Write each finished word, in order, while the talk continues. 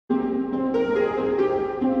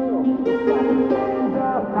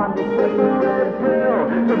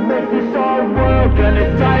To make this our world,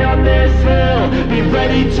 gonna die on this hill. Be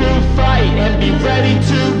ready to fight and be ready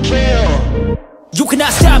to kill. You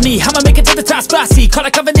cannot stop me, I'ma make it to the top, spicy. Call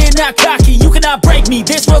a covenant, not cocky. You cannot break me,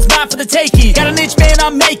 this world's mine for the taking. Got an inch, man,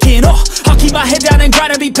 I'm making. I'll keep my head down and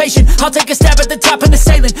grind and be patient. I'll take a stab at the top and the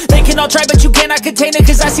sailing. They can all try, but you cannot contain it.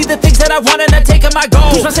 Cause I see the things that I want and I take on my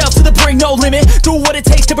goal. Push myself to the brink, no limit. Do what it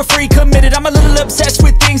takes to be free, committed. I'm a little obsessed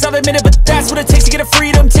with things, I'll admit it. But that's what it takes to get a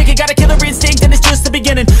freedom ticket. Got a killer instinct and it's just the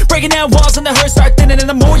beginning. Breaking down walls and the hurt start thinning. And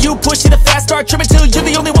the more you push it, the fast start trimming. Till you're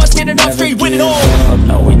the only one standing up straight, winning all.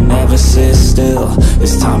 No, we never sit still.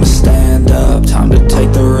 It's time to stand up, time to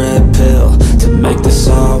take the red pill. To make this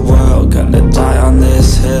our world, gonna die on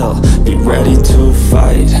this hill. Be ready to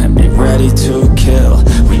fight and be ready to kill.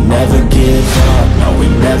 We never give up, no, we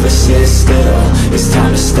never sit still. It's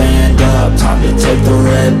time to stand up, time to take the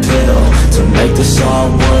red pill. To make this our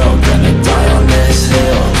world, gonna die on this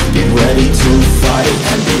hill. Be ready to fight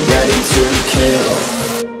and be ready to kill.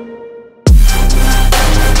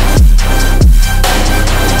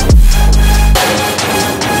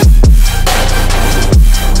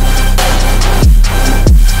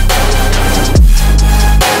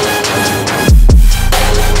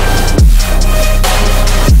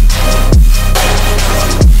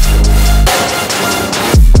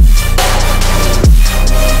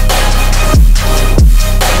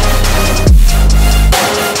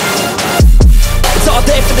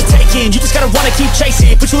 You just gotta wanna keep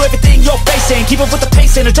chasing, put you everything you're facing. Keep up with the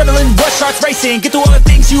pace and adrenaline rush starts racing. Get through all the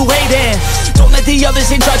things you hate and don't let the others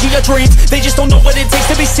in charge of your dreams. They just don't know what it takes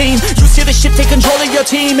to be seen. You see the ship take control of your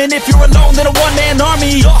team. And if you're alone, then a one-man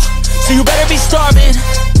army. So you better be starving,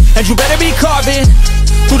 and you better be carving.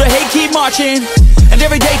 Through the hate, keep marching, and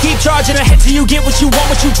every day keep charging ahead till you get what you want,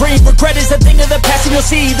 what you dream. Regret is a thing of the past, and you'll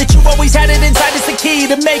see that you've always had it inside. It's the key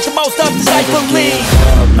to make the most of this life. Believe.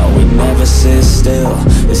 No, we never sit still.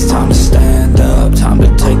 It's time to stand up, time to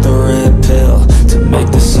take the red pill. To make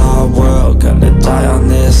this our world, gonna die on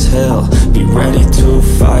this hill. Be ready to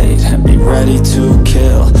fight and be ready to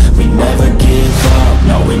kill. We never give up,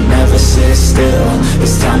 no, we never sit still.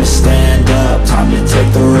 It's time to stand up, time to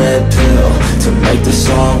take the red pill. To make this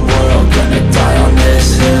our world, gonna die on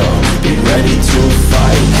this hill. Be ready to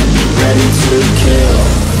fight and be ready to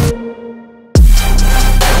kill.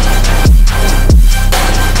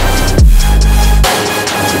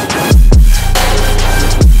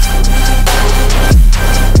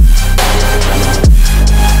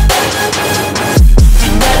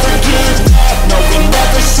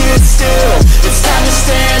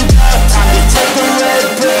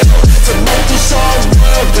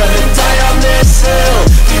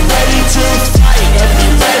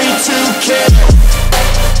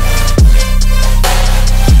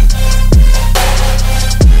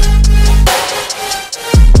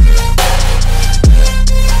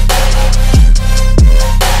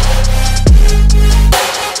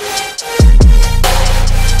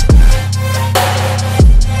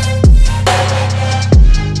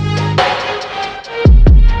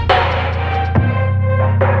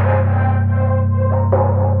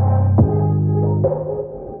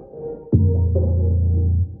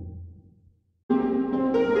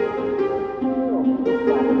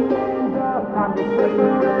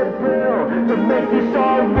 To make this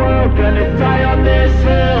our world, gonna die on this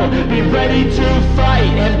hill. Be ready to fight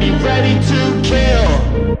and be ready to kill.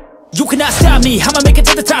 You cannot stop me, I'ma make it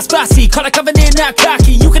to the top, spicy. Call a covenant, not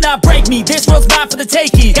cocky. You cannot break me, this world's mine for the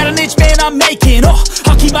taking. Got an inch, man, I'm making.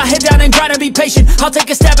 I'll keep my head down and grind and be patient. I'll take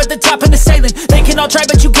a stab at the top and the sailing. They can all try,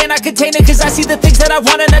 but you cannot contain it. Cause I see the things that I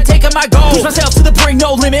want and I take on my goal. Push myself to the brink,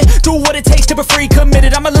 no limit. Do what it takes to be free,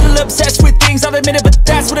 committed. I'm a little obsessed with things, I'll admit it. But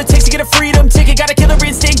that's what it takes to get a freedom ticket. Got a killer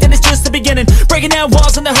instinct and it's just the beginning. Breaking down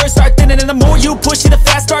walls and the hurt start thinning. And the more you push it, the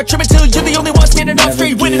fast start trimming. Till you're the only one standing up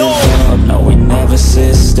straight, winning all. No, we never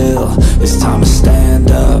sit still. It's time to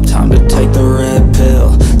stand up, time to take the red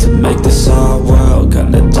pill. To make this our world,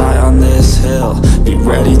 gonna die on this hill. Be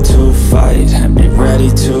ready to fight and be ready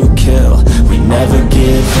to kill. We never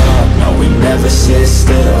give up, no, we never sit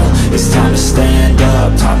still. It's time to stand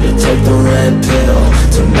up, time to take the red pill.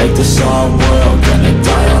 To make this our world, gonna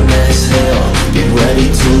die on this hill. Be ready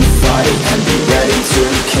to fight and be ready to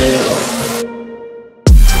kill.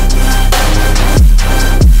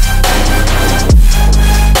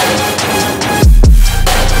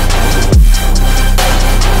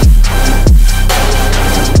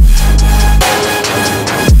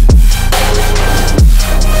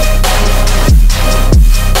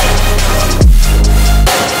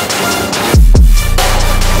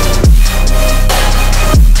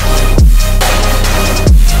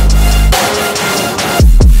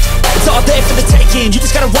 taking. You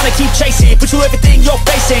just gotta wanna keep chasing. Put you everything you're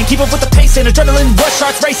facing. Keep up with the pace and adrenaline rush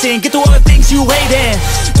starts racing. Get through all the things you hate and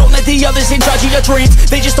don't let the others in charge of your dreams.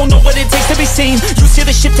 They just don't know what it takes to be seen. You see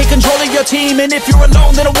the ship take control of your team, and if you're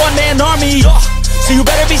alone, then a one-man army. So you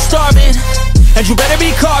better be starving, and you better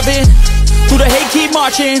be carving. Through the hate, keep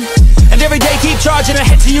marching, and every day keep charging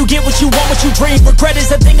ahead till you get what you want, what you dream. Regret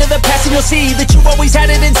is a thing of the past, and you'll see that you've always had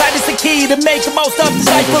it inside. It's the key to make the most of this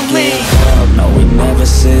life. Believe. No, we never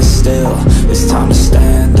sit still. It's time to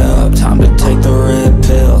stand up, time to take the red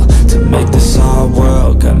pill. To make this our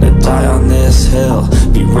world, gonna die on this hill.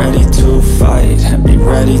 Be ready to fight and be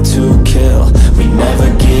ready to kill. We never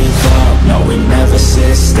give up, no, we never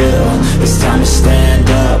sit still. It's time to stand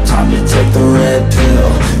up, time to take the red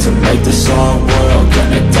pill. To make this our world,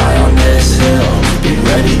 gonna die on this hill. Be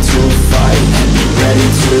ready to fight and be ready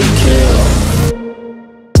to kill.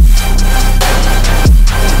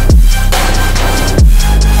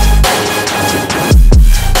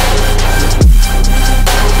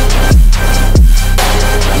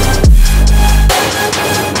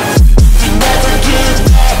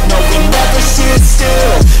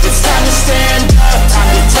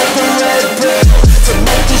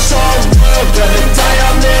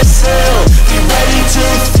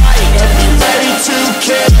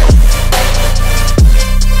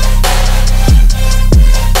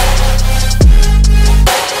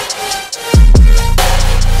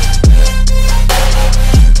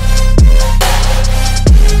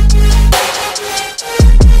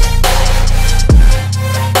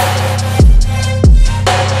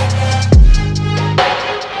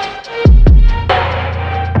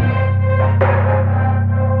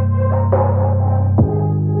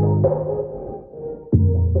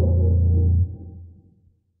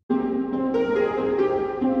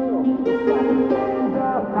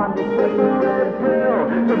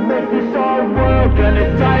 To make this our world,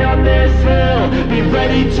 gonna die on this hill. Be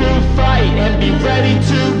ready to fight and be ready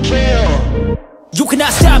to kill. You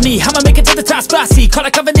cannot stop me, I'ma make it to the top, spicy. Call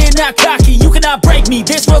a covenant, not cocky. You cannot break me,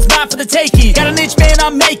 this world's mine for the taking. Got an inch, man,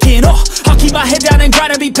 I'm making. I'll keep my head down and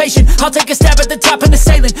grind and be patient. I'll take a stab at the top and the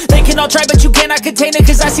sailing. They can all try, but you cannot contain it.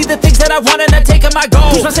 Cause I see the things that I want and I take on my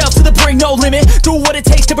goal. Push myself to the brink, no limit. Do what it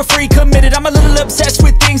takes to be free, committed. I'm a little obsessed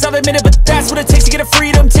with things, I'll admit it. But that's what it takes to get a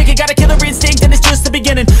freedom ticket. Got a killer instinct and it's just the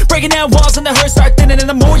beginning. Breaking down walls and the hurt start thinning. And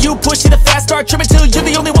the more you push it, the fast start trimming. Till you're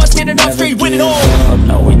the only one standing up straight, winning all.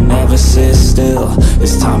 No, we never sit still.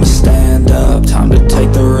 It's time to stand up, time to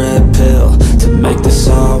take the red pill. To make this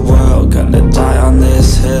our world, gonna die on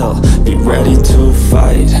this hill. Be ready to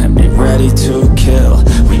fight and be ready to kill.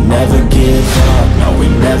 We never give up, no, we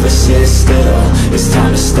never sit still. It's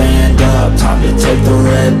time to stand up, time to take the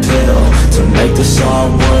red pill. To make this our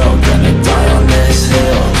world, gonna die on this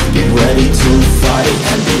hill. Be ready to fight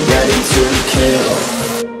and be ready to kill.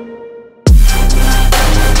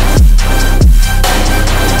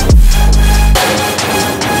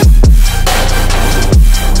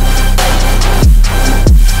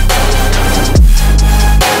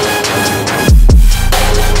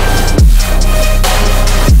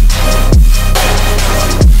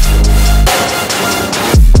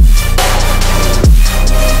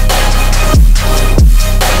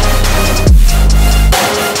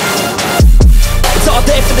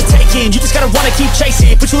 You just gotta wanna keep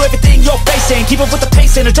chasing. Put you everything you're facing. Keep up with the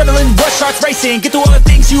pace and adrenaline rush starts racing. Get through all the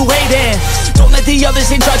things you hate and don't let the others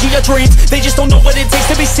in charge of your dreams. They just don't know what it takes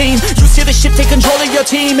to be seen. You see the ship take control of your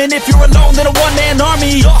team, and if you're alone, then a one-man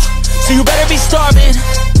army. So you better be starving,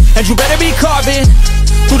 and you better be carving.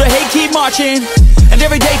 Through the hate, keep marching, and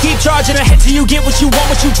every day keep charging ahead till you get what you want,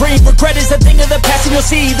 what you dream. Regret is a thing of the past, and you'll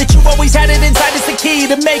see that you've always had it inside. It's the key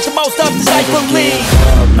to make the most of this life. Believe.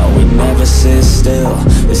 No, we never sit still.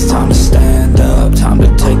 It's time to stand up, time to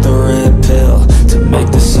take the red pill. To make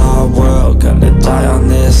this our world, gonna die on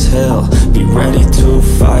this hill. Be ready to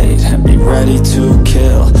fight and be ready to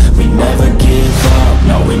kill. We never give up,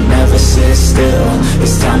 no, we never sit still.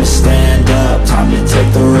 It's time to stand up, time to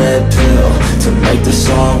take the red pill. To make this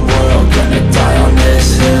our world, gonna die on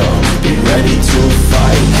this hill. Be ready to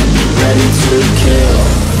fight and be ready to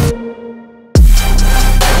kill.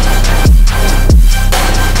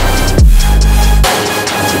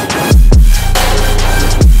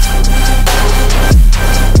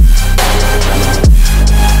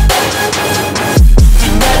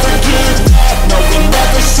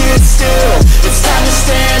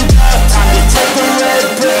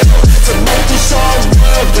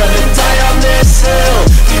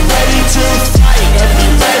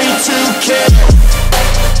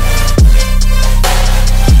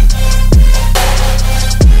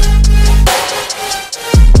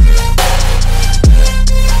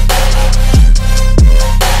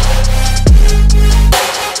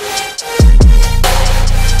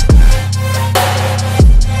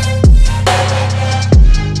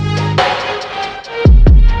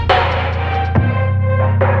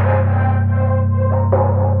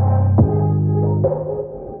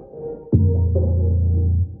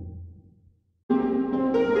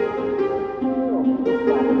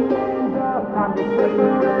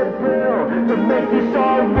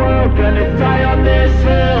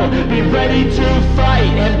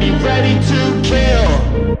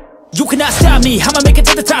 cannot stop me, I'ma make it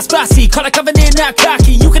to the top spicy. Call it covenant, not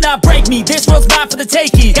cocky. You cannot break me, this world's mine for the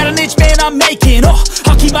taking. Got an itch, man, I'm making.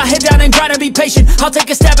 I'll keep my head down and grind and be patient. I'll take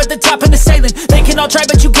a stab at the top and the sailing. They can all try,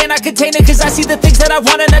 but you cannot contain it. Cause I see the things that I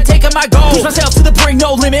want and I take on my goal. Push myself to the brink,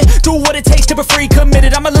 no limit. Do what it takes to be free,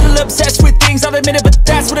 committed. I'm a little obsessed with things, I'll admit it. But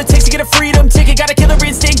that's what it takes to get a freedom ticket. Got a killer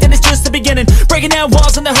instinct and it's just the beginning. Breaking down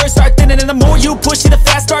walls and the hurt start thinning. And the more you push it, the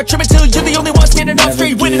fast start trimming. Till you're the only one standing up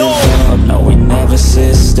straight, winning all. No, we never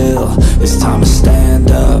sit still. It's time to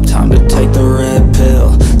stand up, time to take the red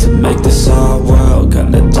pill. To make this our world,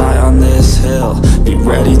 gonna die on this hill. Be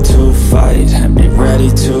ready to fight and be ready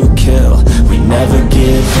to kill. We never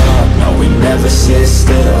give up, no, we never sit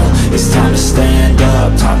still. It's time to stand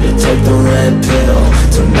up, time to take the red pill.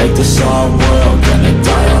 To make this our world, gonna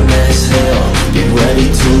die on this hill. Be ready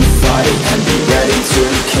to fight and be ready to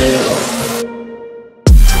kill.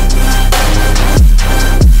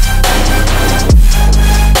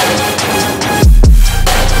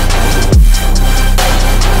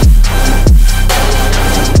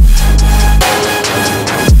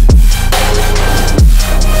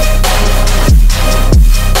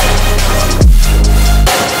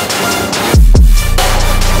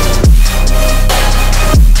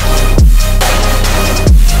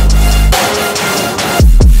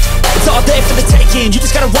 You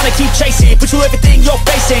just gotta wanna keep chasing, put you everything you're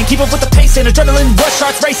facing. Keep up with the pace and adrenaline rush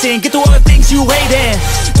starts racing. Get through all the things you hate and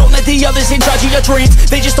don't let the others in charge of your dreams.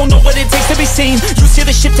 They just don't know what it takes to be seen. You see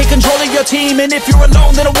the ship take control of your team. And if you're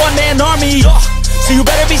alone, then a one-man army. So you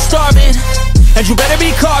better be starving, and you better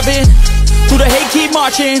be carving. Through the hate, keep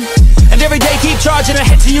marching, and every day keep charging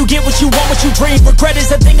ahead till you get what you want, what you dream. Regret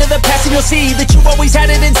is a thing of the past, and you'll see that you've always had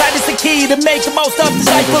it inside. It's the key to make the most of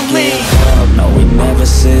this life. Believe. No, we never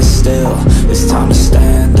sit still. It's time to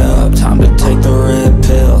stand up, time to take the red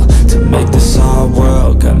pill. To make this our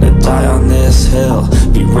world, gonna die on this hill.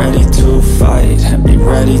 Be ready to fight and be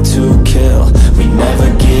ready to kill. We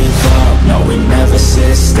never give up, no, we never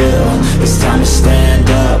sit still. It's time to stand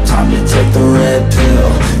up, time to take the red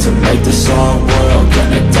pill. To make this our world,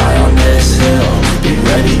 gonna die on this hill. Be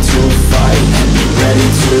ready to fight and be ready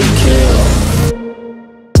to kill.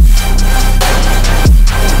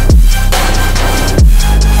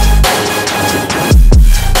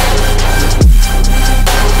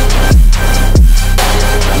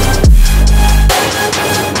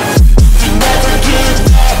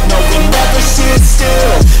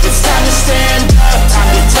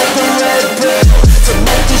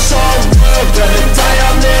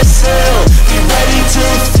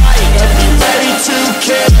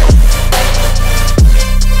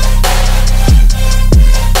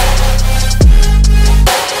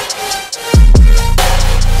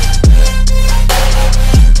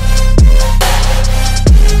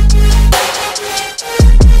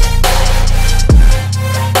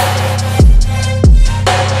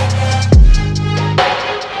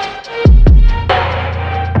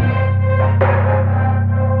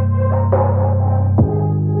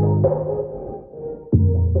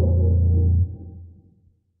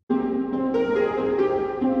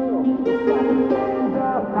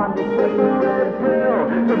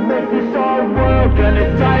 To make this our world,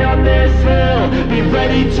 gonna die on this hill. Be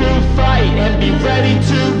ready to fight and be ready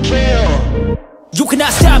to kill. You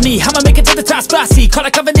cannot stop me, I'ma make it to the top spicy. Call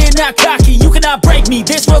it covenant, not cocky. You cannot break me,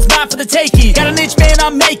 this world's mine for the taking. Got an itch, man,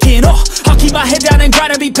 I'm making. I'll keep my head down and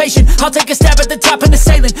grind and be patient. I'll take a stab at the top and the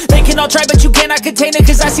sailing. They can all try, but you cannot contain it.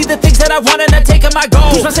 Cause I see the things that I want and I take on my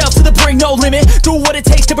goal. Push myself to the brink, no limit. Do what it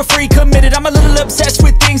takes to be free, committed. I'm a little obsessed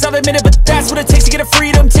with things, I'll admit it. But that's what it takes to get a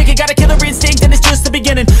freedom ticket. Got a killer instinct and it's just the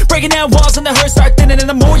beginning. Breaking down walls and the hurt start thinning. And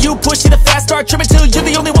the more you push it, the fast start trimming. Till you're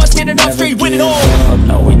the only one standing up straight, winning all.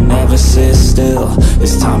 No, we never sit still.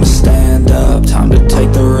 It's time to stand up, time to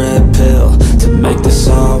take the red pill. To make this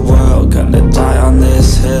our world, gonna die on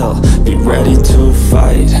this hill. Be ready to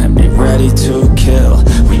fight and be ready to kill.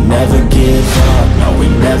 We never give up, no, we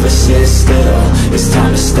never sit still. It's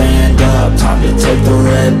time to stand up, time to take the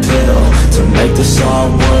red pill. To make this our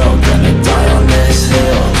world, gonna die on this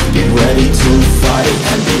hill. Be ready to fight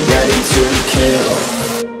and be ready to kill.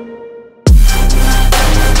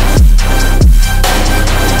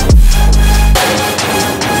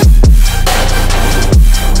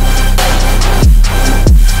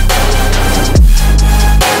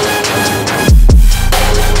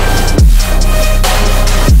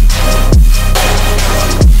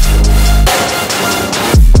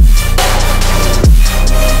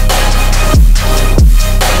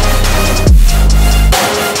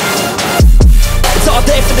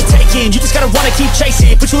 You just gotta wanna keep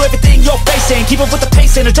chasing, put you everything you're facing. Keep up with the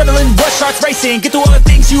pace and adrenaline rush starts racing. Get through all the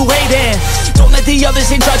things you hate and Don't let the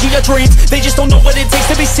others in charge of your dreams. They just don't know what it takes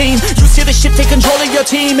to be seen. You see the shit, take control of your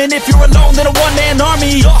team. And if you're alone, then a one-man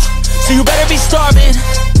army. So you better be starving,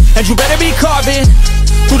 and you better be carving.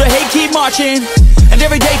 Through the hate, keep marching, and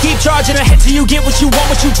every day keep charging ahead till you get what you want,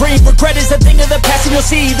 what you dream. Regret is a thing of the past, and you'll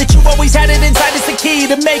see that you've always had it inside. It's the key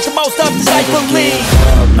to make the most of this life. Believe.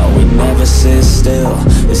 No, we never sit still.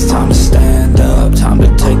 It's time to stand up, time to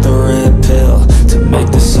take the red pill. To make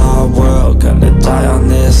this our world, gonna die on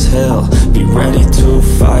this hill. Be ready to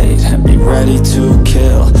fight and be ready to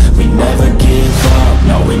kill. We never give up,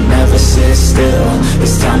 no, we never sit still.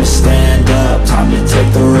 It's time to stand up, time to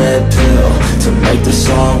take the red pill. To make this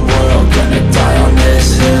our world, gonna die on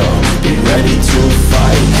this hill. Be ready to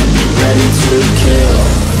fight and be ready to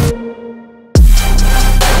kill.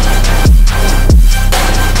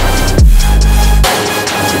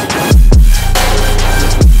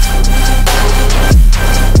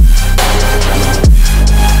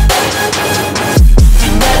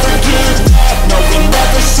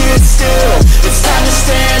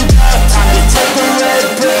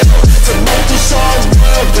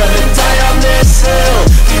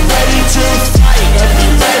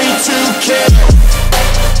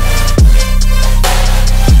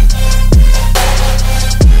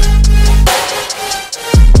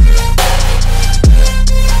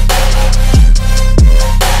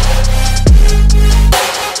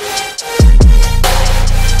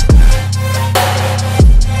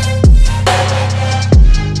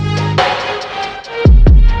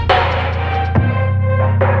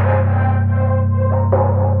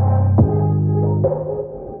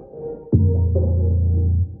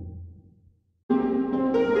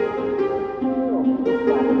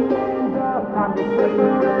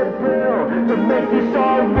 To make this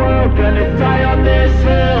our world, gonna die on this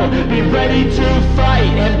hill. Be ready to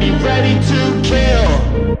fight and be ready to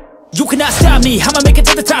kill. You cannot stop me, I'ma make it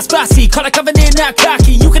to the top, spicy. Call it covenant, not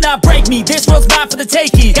cocky. You cannot break me, this world's mine for the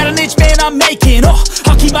taking. Got an itch, man, I'm making.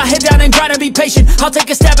 I'll keep my head down and grind and be patient. I'll take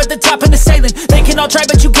a stab at the top and the sailing. They can all try,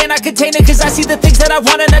 but you cannot contain it. Cause I see the things that I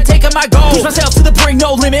want and I take on my goal. Push myself to the brink,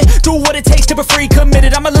 no limit. Do what it takes to be free,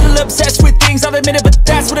 committed. I'm a little obsessed with things, I'll admit it. But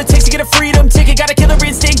that's what it takes to get a freedom ticket. Got a killer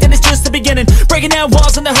instinct and it's just the beginning. Breaking down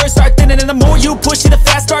walls and the hurt start thinning. And the more you push it, the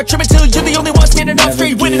fast start trimming. Till you're the only one standing up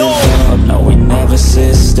straight, winning all. No, we never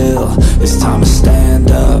sit still. It's time to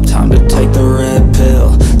stand up, time to take the red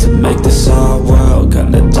pill. To make this our world,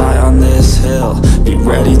 gonna die on this hill. Be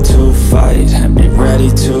ready to fight and be ready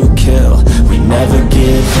to kill. We never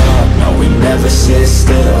give up, no, we never sit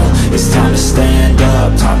still. It's time to stand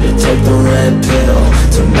up, time to take the red pill.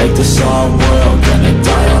 To make this our world, gonna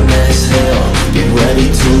die on this hill. Be ready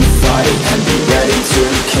to fight and be ready to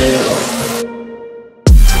kill.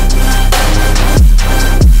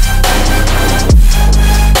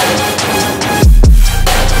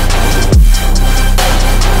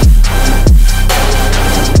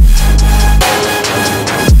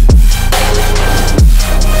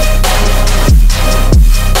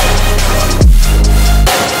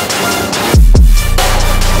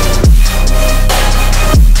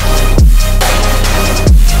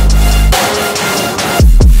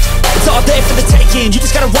 You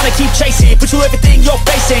just gotta wanna keep chasing. Put you everything you're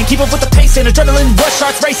facing. Keep up with the pace and adrenaline rush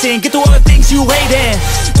starts racing. Get through all the things you hate in.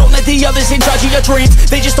 Don't let the others in charge of your dreams.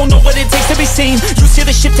 They just don't know what it takes to be seen. You see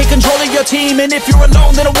the shit, take control of your team. And if you're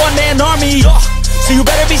alone, then a one-man army. So you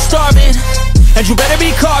better be starving, and you better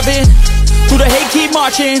be carving. Through the hate, keep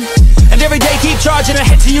marching, and every day keep charging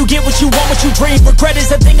ahead till you get what you want, what you dream. Regret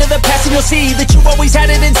is a thing of the past, and you'll see that you've always had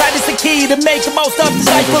it inside. It's the key to make the most of this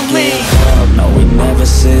life. Believe. No, we never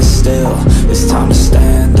sit still. It's time to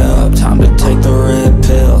stand up, time to take the red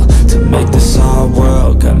pill. To make this our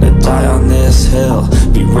world, gonna die on this hill.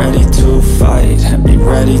 Be ready to fight and be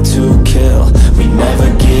ready to kill. We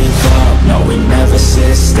never give up, no, we never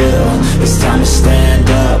sit still. It's time to stand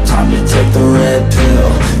up, time to take the red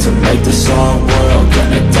pill. To make this our world,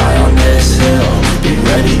 gonna die on this hill. Be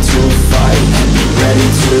ready to fight and be ready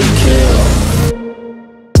to kill.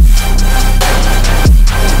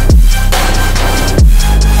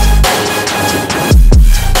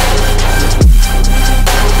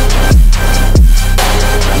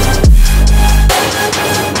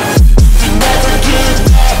 We never give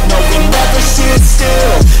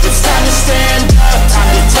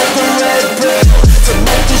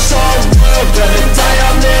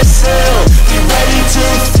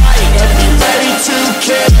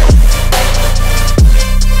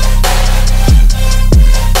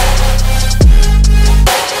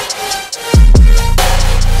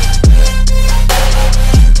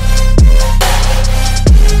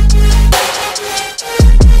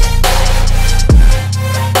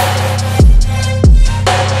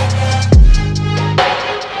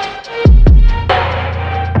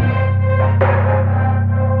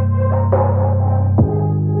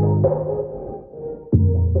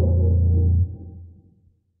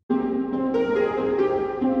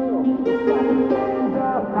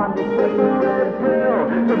To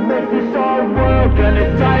make this our world,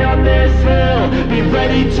 gonna die on this hill. Be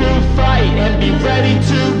ready to fight and be ready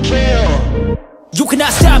to kill. You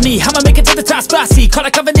cannot stop me, I'ma make it to the top, spicy. Call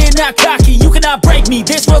a covenant, not cocky. You cannot break me,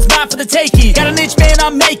 this world's mine for the taking. Got an inch, man,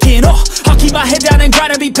 I'm making. I'll keep my head down and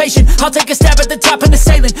grind and be patient. I'll take a stab at the top and the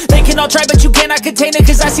sailing. They can all try, but you cannot contain it.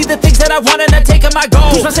 Cause I see the things that I want and I take on my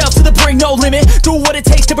goal. Push myself to the brink, no limit. Do what it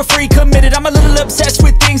takes to be free, committed. I'm a little obsessed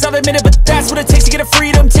with things, I'll admit it. But that's what it takes to get a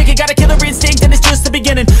freedom ticket. Got a killer instinct and it's just the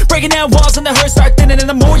beginning. Breaking down walls and the hurt start thinning. And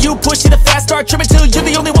the more you push it, the fast start trimming. Till you're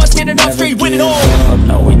the only one standing up straight, winning all.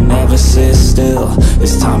 No, we never sit still.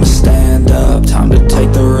 It's time to stand up, time to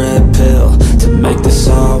take the red pill. To make this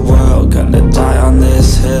our world, gonna die on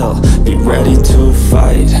this hill. Be ready to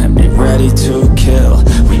fight and be ready to kill.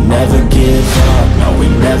 We never give up, no, we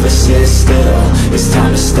never sit still. It's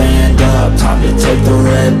time to stand up, time to take the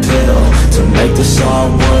red pill. To make this our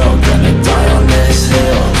world, gonna die on this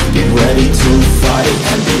hill. Be ready to fight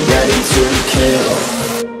and be ready to kill.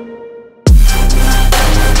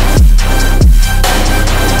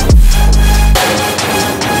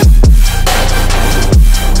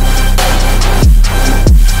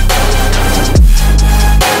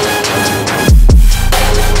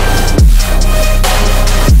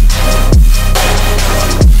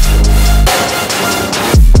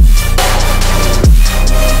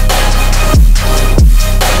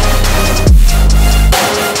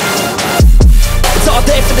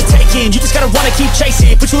 You just gotta wanna keep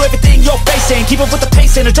chasing. Put you everything you're facing. Keep up with the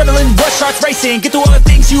pace and adrenaline rush starts racing. Get through all the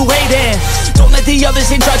things you hate and don't let the others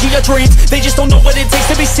in charge of your dreams. They just don't know what it takes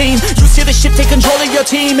to be seen. You see the ship take control of your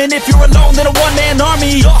team. And if you're alone, then a one-man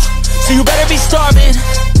army. So you better be starving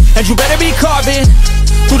and you better be carving.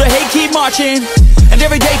 Through the hate, keep marching. And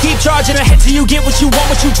every day keep charging ahead till you get what you want,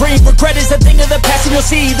 what you dream. Regret is a thing of the past and you'll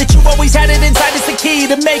see that you've always had it inside. It's the key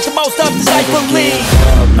to make the most of this life. Believe.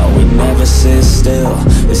 No, we never sit still.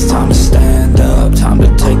 It's time to stand up, time to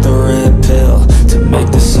take the red pill. To make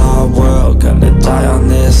this our world, gonna die on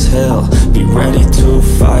this hill. Be ready to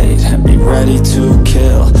fight and be ready to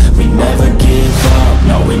kill. We never give up,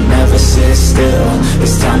 no, we never sit still.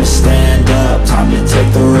 It's time to stand up, time to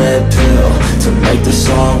take the red pill. To make this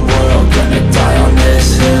our world, gonna die on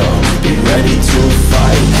this hill. Be ready to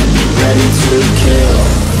fight and be ready to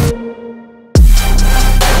kill.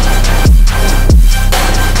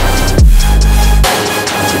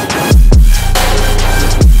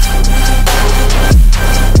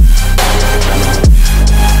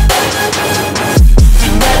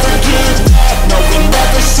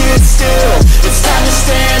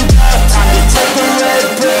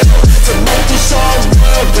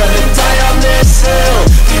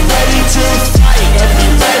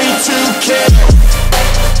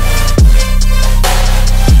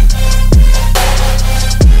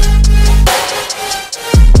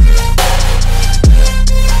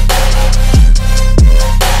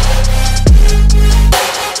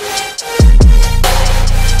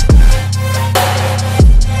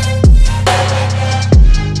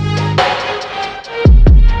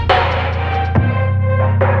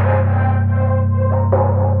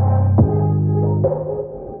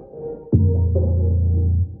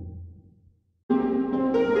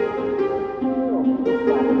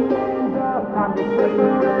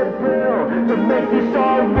 To make this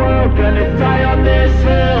our world, gonna die on this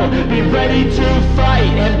hill. Be ready to fight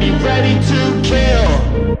and be ready to kill.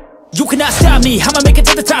 You cannot stop me, I'ma make it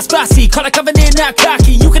to the top, spicy. Call a covenant, not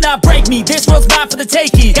cocky. You cannot break me, this world's mine for the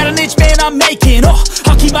taking. Got an inch, man, I'm making.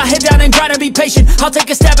 I'll keep my head down and grind and be patient. I'll take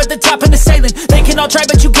a stab at the top and the sailing. They can all try,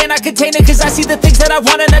 but you cannot contain it. Cause I see the things that I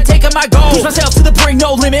want and I take on my goal. Push myself to the brink,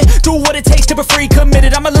 no limit. Do what it takes to be free,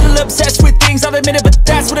 committed. I'm a little obsessed with things, I'll admit it. But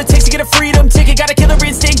that's what it takes to get a freedom ticket. Got a killer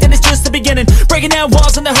instinct and it's just the beginning. Breaking down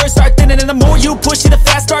walls and the hurt start thinning. And the more you push it, the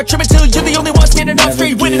fast start trimming. Till you're the only one standing up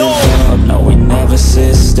straight, winning all. No, we never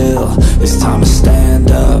sit still. It's time to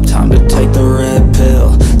stand up, time to take the red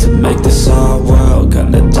pill. To make this our world,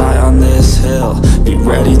 gonna die on this hill. Be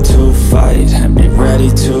ready to fight and be ready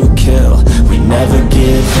to kill. We never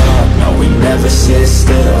give up, no, we never sit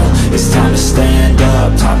still. It's time to stand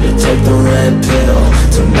up, time to take the red pill.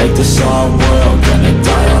 To make this our world, gonna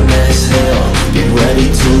die on this hill. Be ready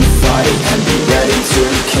to fight and be ready to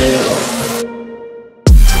kill.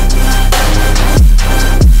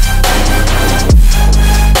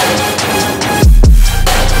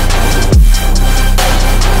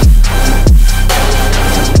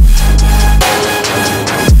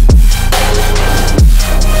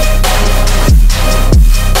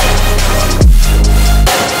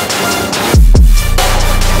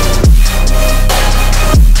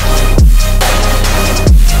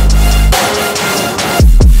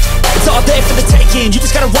 taking. You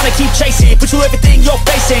just gotta wanna keep chasing. Put you everything you're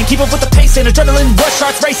facing. Keep up with the pace and adrenaline rush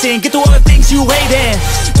starts racing. Get through all the things you hate and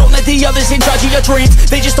don't let the others in charge of your dreams.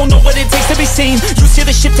 They just don't know what it takes to be seen. You see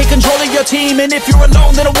the ship take control of your team, and if you're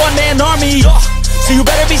alone, then a one-man army. So you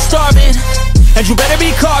better be starving, and you better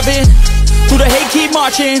be carving. Through the hate, keep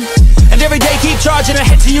marching, and every day keep charging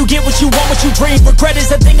ahead till you get what you want, what you dream. Regret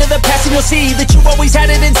is a thing of the past, and you'll see that you've always had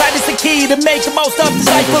it inside. It's the key to make the most of this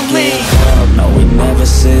life. Believe. No, we never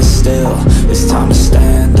sit still. It's time to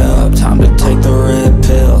stand up, time to take the red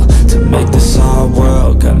pill. To make this our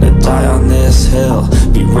world, gonna die on this hill.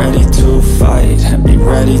 Be ready to fight and be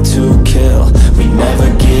ready to kill. We never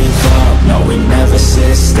give up, no, we never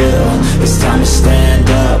sit still. It's time to stand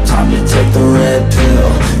up, time to take the red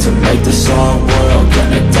pill. To make this our world,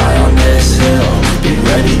 gonna die on this hill. Be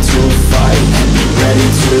ready to fight and be ready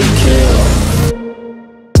to kill.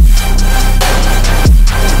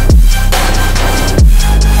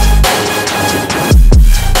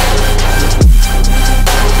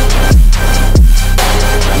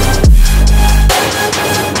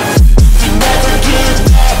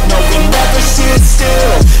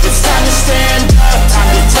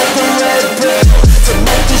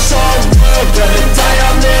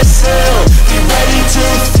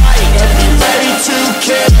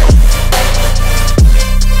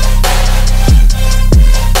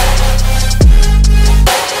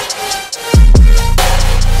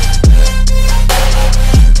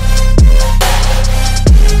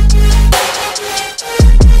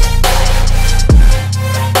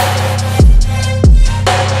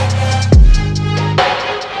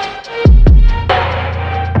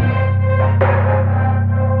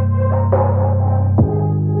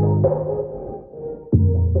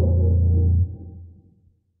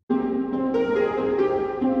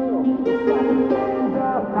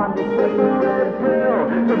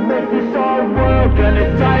 To make this our world,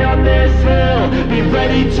 gonna die on this hill. Be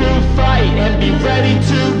ready to fight and be ready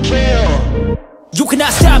to kill. You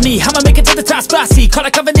cannot stop me, I'ma make it to the top, spicy. Call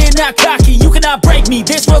a covenant, not cocky. You cannot break me,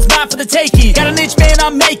 this world's mine for the taking. Got an itch, man,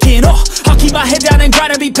 I'm making. I'll keep my head down and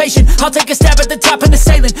grind and be patient. I'll take a stab at the top and the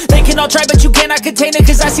sailing. They can all try, but you cannot contain it.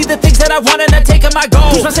 Cause I see the things that I want and I take on my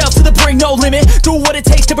goal. Push myself to the brink, no limit. Do what it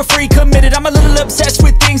takes to be free, committed. I'm a little obsessed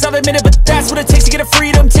with things, I'll admit it. But that's what it takes to get a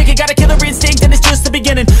freedom ticket. Got a killer instinct and it's just the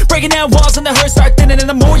beginning. Breaking down walls and the hurt start thinning. And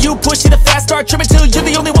the more you push it, the fast start trimming. Till you're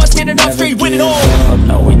the only one standing up straight, winning all.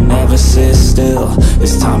 No, we never sit still.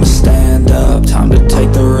 It's time to stand up, time to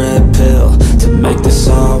take the red pill. To make this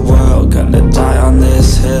our world, gonna die on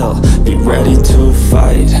this hill. Be ready to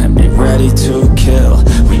fight and be ready to kill.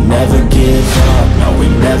 We never give up, no, we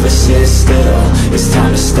never sit still. It's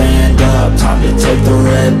time to stand up, time to take the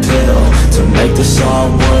red pill. To make this our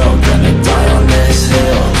world, gonna die on this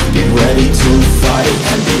hill. Be ready to fight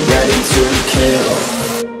and be ready to kill.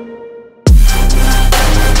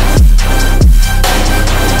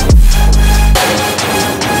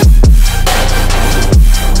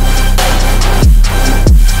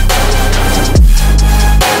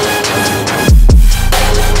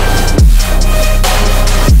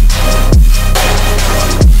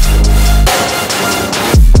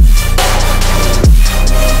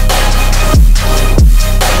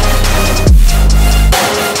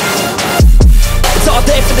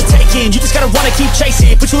 You just gotta wanna keep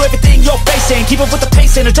chasing. Put you everything you're facing. Keep up with the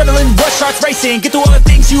pace and adrenaline rush starts racing. Get through all the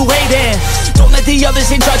things you hate and don't let the others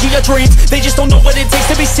in charge of your dreams. They just don't know what it takes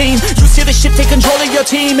to be seen. You see the ship take control of your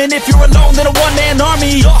team, and if you're alone, then a one-man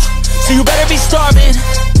army. So you better be starving,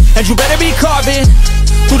 and you better be carving.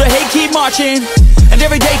 Through the hate, keep marching, and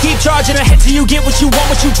every day keep charging ahead till you get what you want,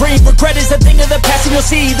 what you dream. Regret is a thing of the past, and you'll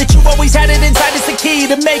see that you've always had it inside. It's the key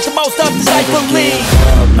to make the most of this life. Believe.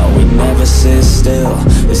 No, we never sit still.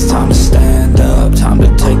 It's time to stand up, time to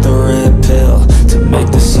take the red pill. To make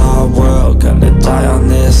this our world, gonna die on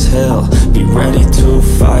this hill. Be ready to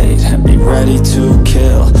fight and be ready to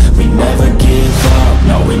kill. We never give up,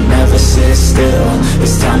 no, we never sit still.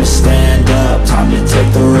 It's time to stand up, time to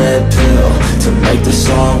take the red pill. To make this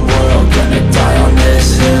our world, gonna die on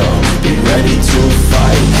this hill. Be ready to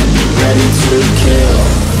fight and be ready to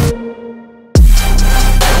kill.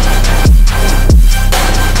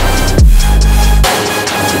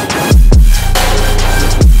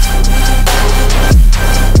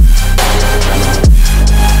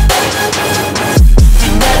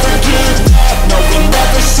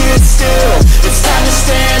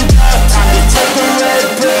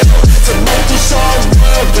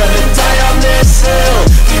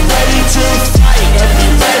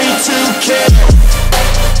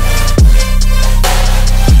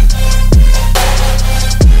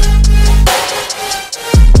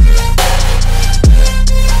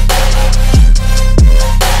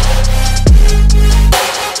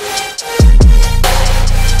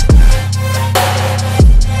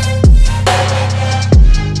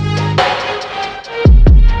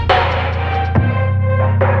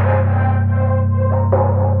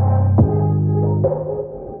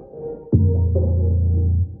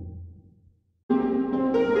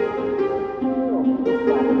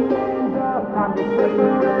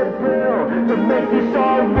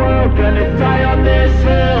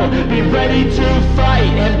 ready to fight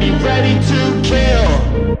and be ready to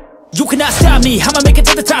kill. You cannot stop me, I'ma make it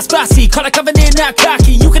to the top spicy. Call it covenant, not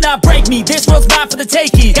cocky. You cannot break me, this world's mine for the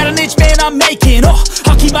taking. Got an inch, man, I'm making.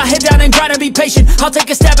 I'll keep my head down and grind and be patient. I'll take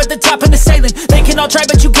a stab at the top and the sailing. They can all try,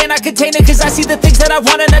 but you cannot contain it. Cause I see the things that I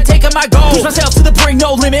want and I take on my goal. Push myself to the brink,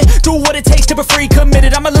 no limit. Do what it takes to be free,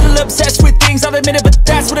 committed. I'm a little obsessed with things, I'll admit it. But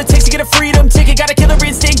that's what it takes to get a freedom ticket. Got a killer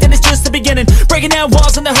instinct and it's just the beginning. Breaking down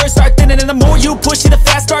walls and the hurt start thinning. And the more you push it, the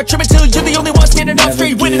fast start trimming. Till you're the only one standing up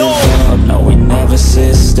straight, winning all. No, we never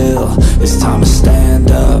sit still. It's time to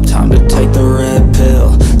stand up, time to take the red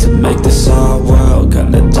pill. To make this our world,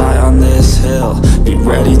 gonna die on this hill. Be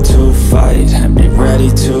ready to fight and be ready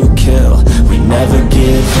to kill. We never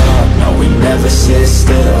give up, no, we never sit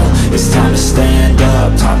still. It's time to stand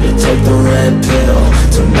up, time to take the red pill.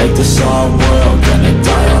 To make this our world, gonna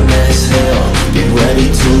die on this hill. Be ready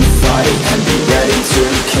to fight and be ready to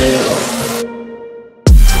kill.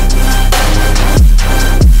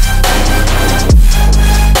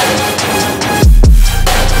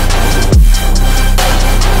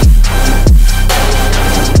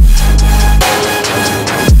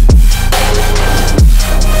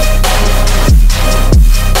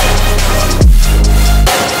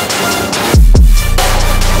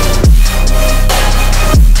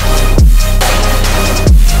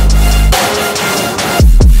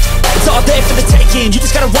 You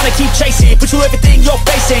just gotta wanna keep chasing, put you everything you're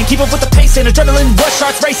facing. Keep up with the pace and adrenaline rush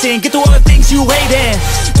starts racing. Get through all the things you hate and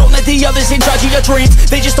don't let the others in charge of your dreams.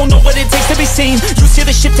 They just don't know what it takes to be seen. You see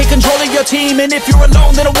the ship take control of your team. And if you're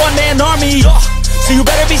alone, then a one-man army. So you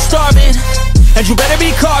better be starving, and you better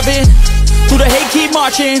be carving. Through the hate, keep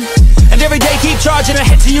marching, and every day keep charging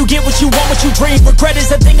ahead till you get what you want, what you dream. Regret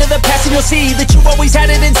is a thing of the past, and you'll see that you've always had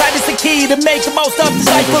it inside. It's the key to make the most of this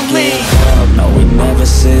life. Believe. No, we never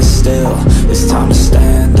sit still. It's time to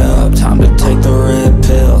stand up, time to take the red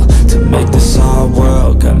pill. To make this our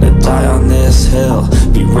world, gonna die on this hill.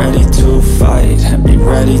 Be ready to fight and be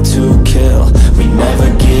ready to kill. We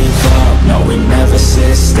never give up, no, we never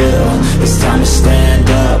sit still. It's time to stand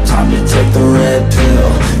up, time to take the red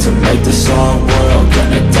pill. To make this our world,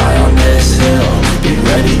 gonna die on this hill. Be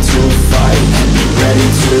ready to fight and be ready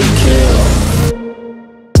to kill.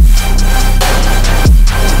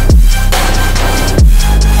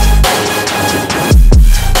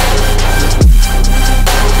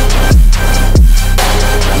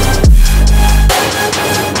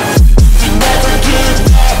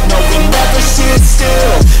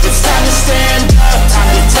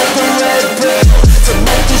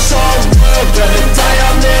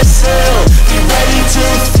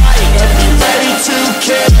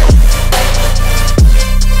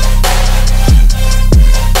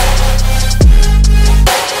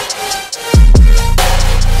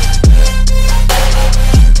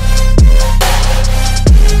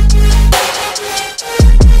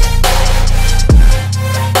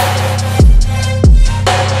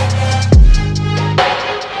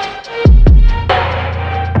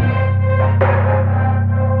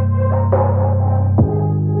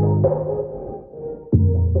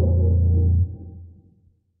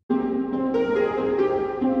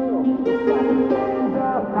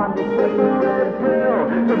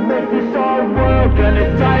 To make this our world, gonna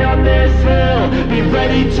die on this hill. Be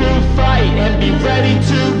ready to fight and be ready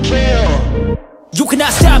to kill. You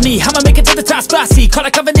cannot stop me, I'ma make it to the top spicy. Call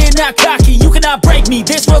it covenant, not cocky. You cannot break me,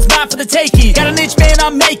 this world's mine for the taking. Got an inch, man,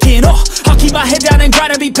 I'm making. I'll keep my head down and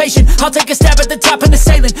grind and be patient. I'll take a stab at the top and the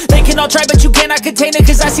sailing. They can all try, but you cannot contain it.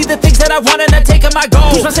 Cause I see the things that I want and I take on my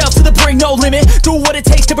goal. Push myself to the brink, no limit. Do what it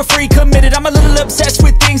takes to be free, committed. I'm a little obsessed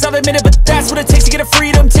with things, I'll admit it. But that's what it takes to get a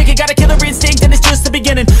freedom ticket. Got a killer instinct and it's just the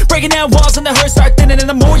beginning. Breaking down walls and the hurt start thinning. And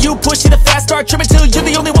the more you push it, the fast start trimming. Till you're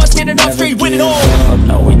the only one standing up straight, winning all.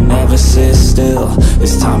 No, we never sit still.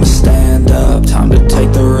 It's time to stand up, time to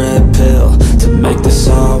take the red pill. To make this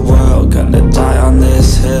our world, gonna die on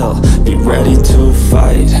this hill. Be ready to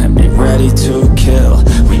fight and be ready to kill.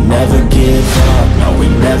 We never give up, no, we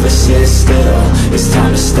never sit still. It's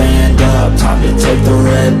time to stand up, time to take the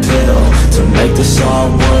red pill. To make this our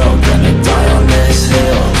world, gonna die on this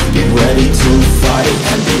hill. Be ready to fight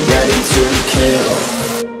and be ready to kill.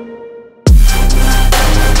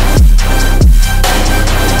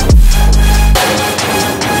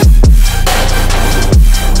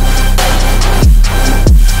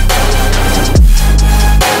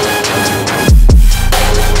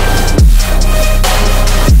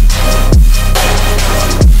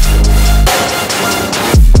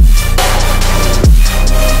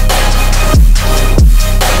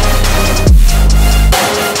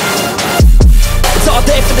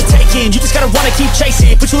 wanna keep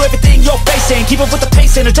chasing, push through everything you're facing. Keep up with the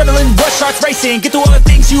pace and adrenaline rush starts racing. Get through all the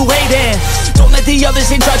things you hate and don't let the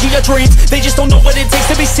others in charge of your dreams. They just don't know what it takes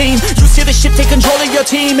to be seen. You see the ship take control of your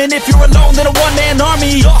team, and if you're alone, then a one-man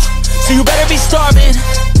army. So you better be starving,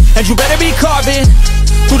 and you better be carving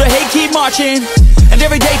through the hate, keep marching, and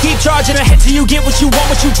every day keep charging ahead till you get what you want,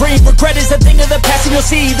 what you dream. Regret is a thing of the past, and you'll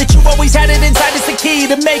see that you've always had it inside. It's the key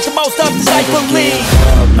to make the most of this life. Believe.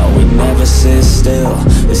 No, we never sit still.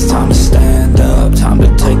 It's time to stand up, time to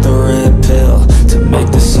take the red pill. To make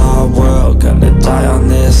this our world, gonna die on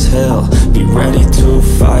this hill. Be ready to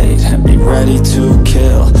fight and be ready to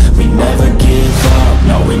kill. We never give up,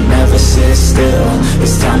 no, we never sit still.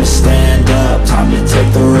 It's time to stand up, time to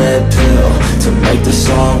take the red pill. To make this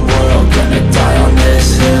our world, gonna die on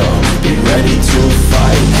this hill. Be ready to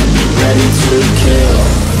fight and be ready to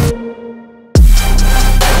kill.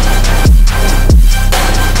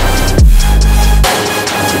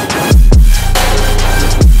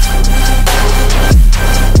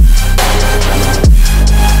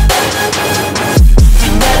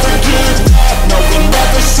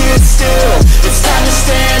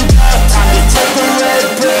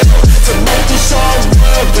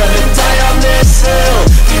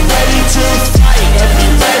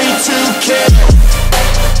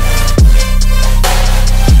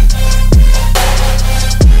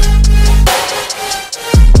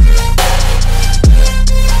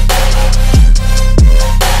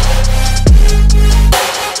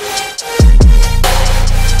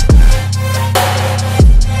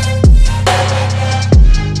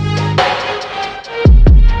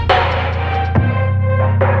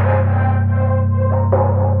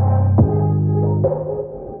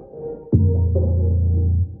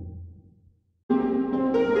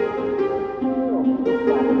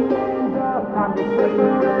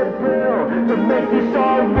 To make this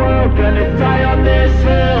our world, gonna die on this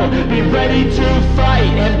hill. Be ready to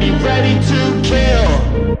fight and be ready to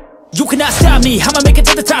kill. You cannot stop me, I'ma make it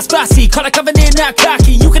to the top, spicy. Call a covenant, not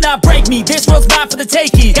cocky. You cannot break me, this world's mine for the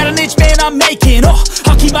taking. Got an inch, man, I'm making.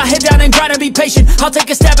 I'll keep my head down and grind and be patient. I'll take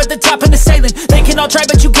a stab at the top and the sailing. They can all try,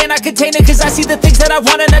 but you cannot contain it. Cause I see the things that I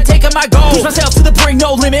want and I take on my goal. Push myself to the brink,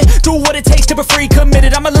 no limit. Do what it takes to be free,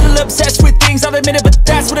 committed. I'm a little obsessed with things, I'll admit it. But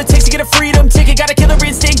that's what it takes to get a freedom ticket. Got a killer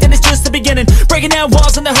instinct and it's just the beginning. Breaking down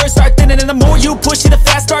walls and the hurt start thinning. And the more you push it, the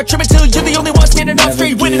fast start trimming. Till you're the only one standing up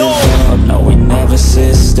straight, winning all. No, we never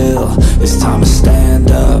sit still. It's time to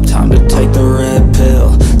stand up, time to take the red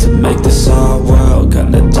pill. To make this our world,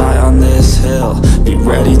 gonna die on this hill. Be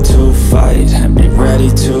ready to fight and be ready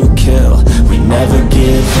to kill. We never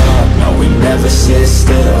give up, no, we never sit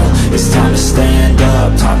still. It's time to stand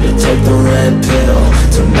up, time to take the red pill.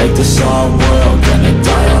 To make this our world, gonna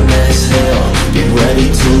die on this hill. Be ready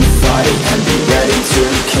to fight and be ready to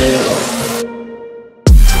kill.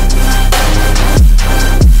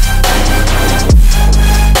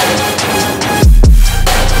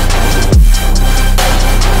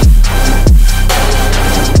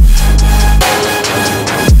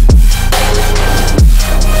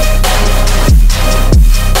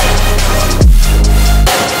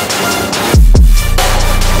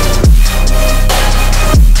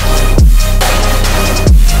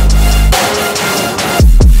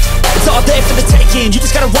 You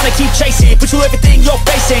just gotta wanna keep chasing, push through everything you're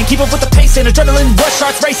facing. Keep up with the pace and adrenaline rush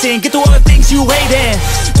starts racing. Get through all the things you hate and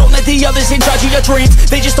don't let the others in charge of your dreams.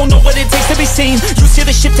 They just don't know what it takes to be seen. You see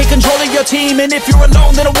the ship take control of your team, and if you're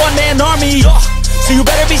alone, then a one-man army. So you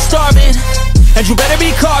better be starving, and you better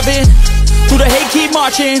be carving through the hate, keep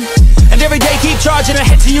marching, and every day keep charging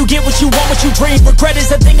ahead till you get what you want, what you dream. Regret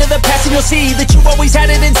is a thing of the past, and you'll see that you've always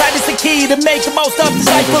had it inside. It's the key to make the most of this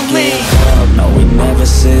life. Believe. No, we never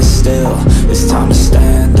sit still. It's time to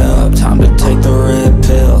stand up, time to take the red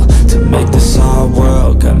pill. To make this our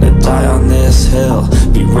world, gonna die on this hill.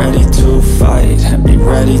 Be ready to fight and be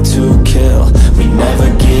ready to kill. We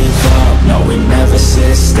never give up, no, we never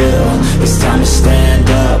sit still. It's time to stand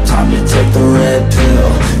up, time to take the red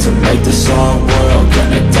pill. To make this our world,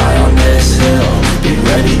 gonna die on this hill. Be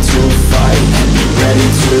ready to fight and be ready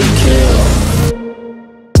to kill.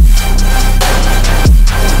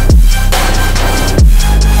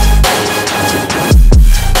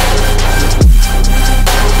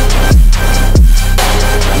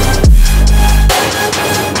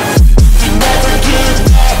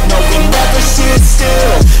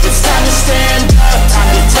 It's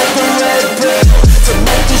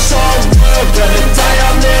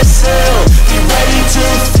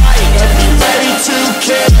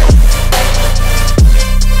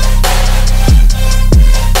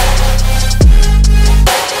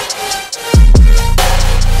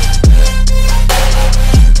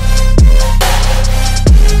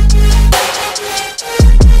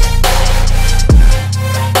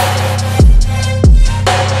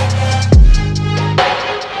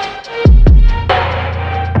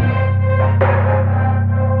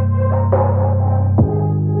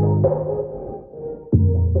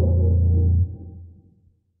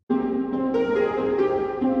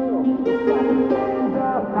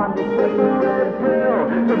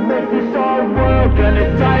world,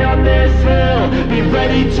 gonna die on this hill. Be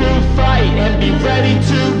ready to fight and be ready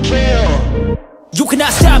to kill. You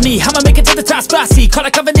cannot stop me, I'ma make it to the top, spicy. Call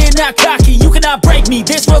it covenant, not cocky. You cannot break me,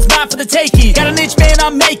 this world's mine for the taking. Got an inch, man,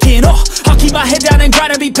 I'm making. I'll keep my head down and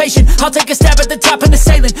grind and be patient. I'll take a stab at the top and the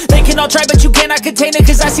sailing. They can all try, but you cannot contain it.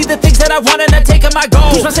 Cause I see the things that I want and I take on my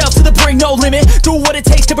goal. Push myself to the brink, no limit. Do what it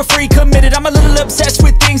takes to be free, committed. I'm a little obsessed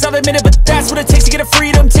with things, I'll admit it. But that's what it takes to get a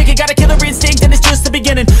freedom ticket. Got a killer instinct and it's just the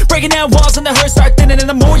beginning. Breaking down walls and the hurt start thinning. And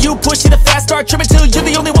the more you push it, the fast start trimming. Till you're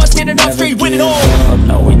the only one standing up straight, winning all.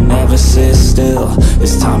 No, we never sit still.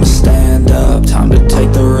 It's time to stand up, time to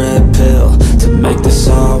take the red pill. To make this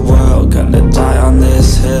our world, gonna die on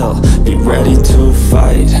this hill. Be ready to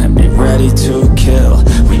fight and be ready to kill.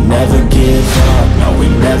 We never give up, no, we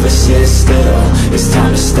never sit still. It's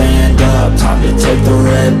time to stand up, time to take the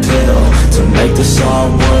red pill. To make this our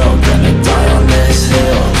world, gonna die on this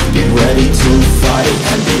hill. Be ready to fight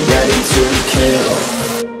and be ready to kill.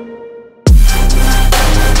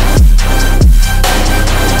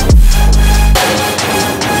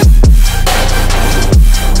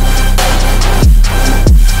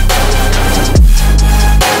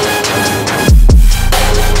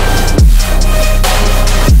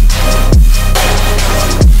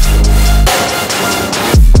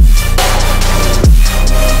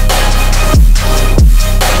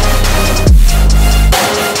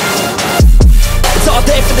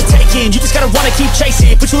 You just gotta wanna keep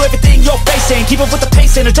chasing. Put you everything you're facing. Keep up with the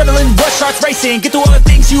pace and adrenaline rush starts racing. Get through all the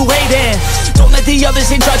things you hate and don't let the others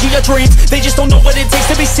in charge of your dreams. They just don't know what it takes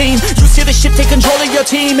to be seen. You see the ship take control of your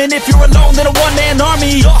team. And if you're alone, then a one-man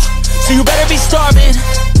army. So you better be starving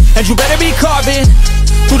and you better be carving.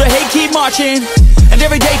 Through the hate, keep marching. And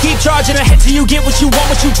every day keep charging ahead till you get what you want,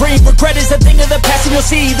 what you dream. Regret is a thing of the past and you'll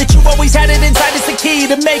see that you've always had it inside. It's the key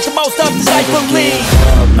to make the most of this life. Believe.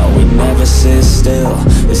 No, we never sit still.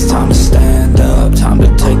 It's time to stand up, time to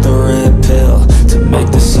take the red pill. To make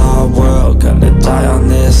this our world, gonna die on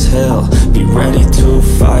this hill. Be ready to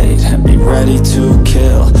fight and be ready to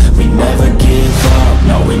kill. We never give up,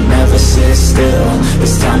 no, we never sit still.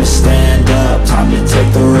 It's time to stand up, time to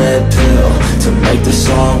take the red pill. To make this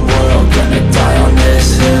our world, gonna die on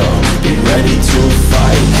this hill. Be ready to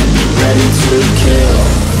fight and be ready to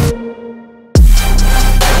kill.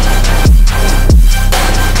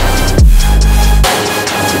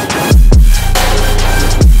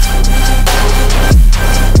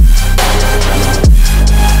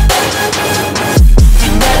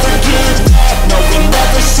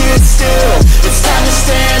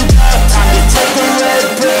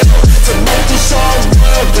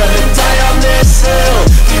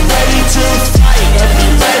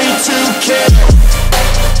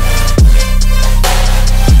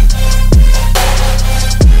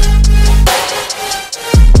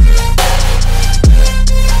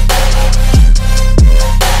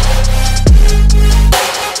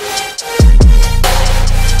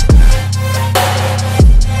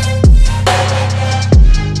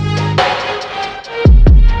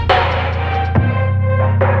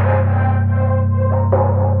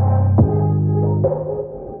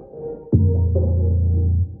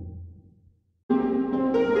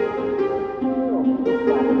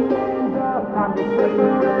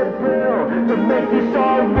 To make this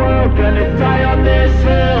our world, gonna die on this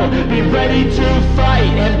hill. Be ready to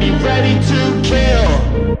fight and be ready to kill.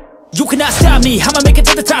 You cannot stop me, I'ma make it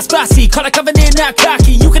to the top, spicy. Call it covenant, not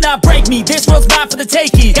cocky. You cannot break me, this world's mine for the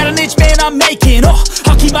taking. Got an inch, man, I'm making.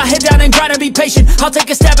 I'll keep my head down and grind and be patient. I'll take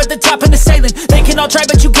a stab at the top and the sailing. They can all try,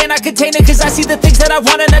 but you cannot contain it. Cause I see the things that I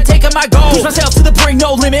want and I take on my goal. Push myself to the brink,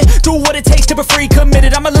 no limit. Do what it takes to be free,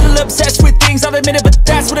 committed. I'm a little obsessed with things, I'll admit it. But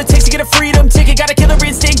that's what it takes to get a freedom ticket. Got a killer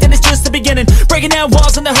instinct and it's just the beginning. Breaking down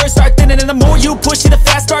walls and the hurt start thinning. And the more you push it, the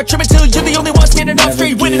fast start trimming. Till you're the only one standing up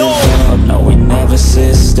straight, winning all. No, we never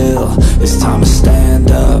sit still. It's time to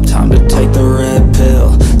stand up, time to take the red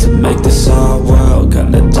pill. To make this our world,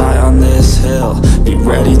 gonna die on this hill. Be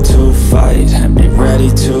ready to fight and be ready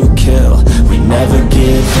to kill. We never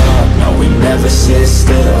give up, no, we never sit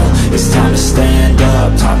still. It's time to stand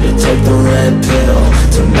up, time to take the red pill.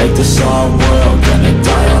 To make this our world, gonna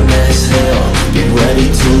die on this hill. Be ready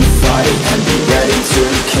to fight and be ready to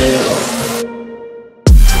kill.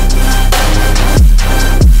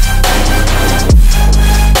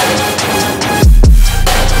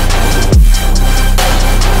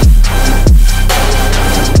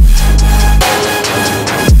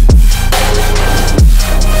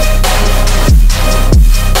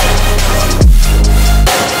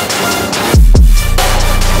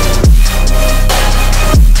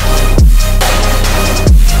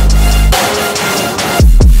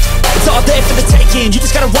 You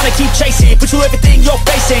just gotta wanna keep chasing. Put you everything you're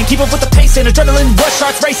facing. chasing. Keep up with the pace and adrenaline rush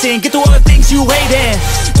starts racing. Get through all the things you hate and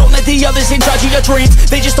don't let the others in charge of your dreams.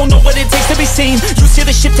 They just don't know what it takes to be seen. You see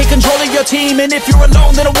the ship take control of your team, and if you're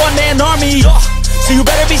alone, then a one-man army. So you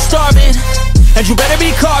better be starving, and you better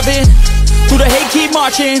be carving through the hate, keep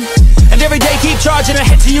marching, and every day keep charging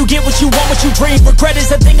ahead till you get what you want, what you dream. Regret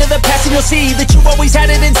is a thing of the past, and you'll see that you've always had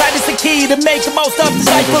it inside. It's the key to make the most of this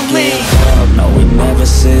life. Believe. No, we never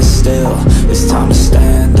sit still. It's time to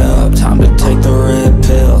stand up, time to take the red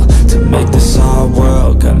pill. To make this our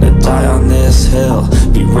world, gonna die on this hill.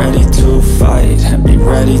 Be ready to fight and be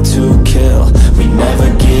ready to kill. We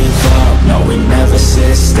never give up, no, we never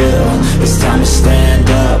sit still. It's time to stand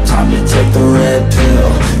up, time to take the red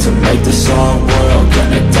pill. To make this our world,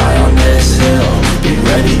 gonna die on this hill. Be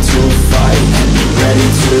ready to fight and be ready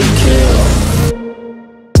to kill.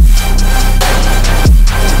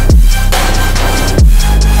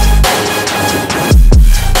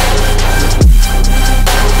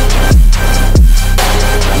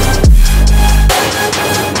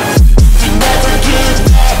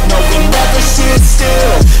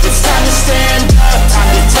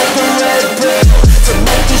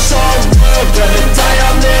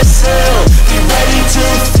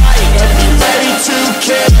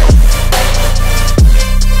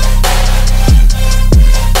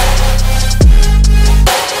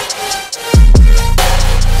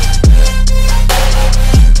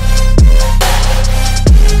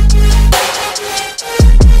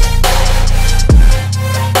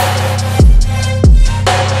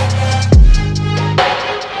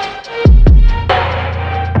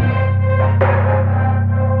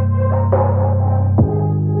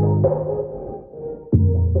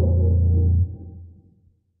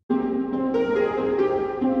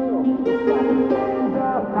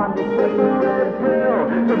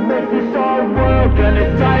 To make this our world,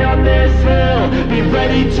 gonna die on this hill. Be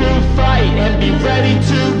ready to fight and be ready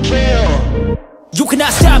to kill. You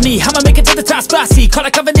cannot stop me, I'ma make it to the top, spicy. Call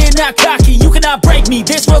it covenant, not cocky. You cannot break me,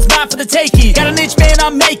 this world's mine for the taking. Got an itch, man,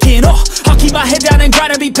 I'm making. I'll keep my head down and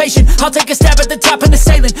grind and be patient. I'll take a stab at the top and the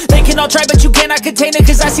sailing. They can all try, but you cannot contain it.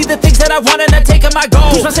 Cause I see the things that I want and I take on my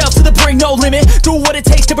goal. Push myself to the brink, no limit. Do what it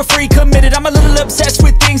takes to be free, committed. I'm a little obsessed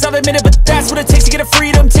with things, I'll admit it. But that's what it takes to get a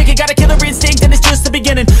freedom ticket. Got a killer instinct and it's just the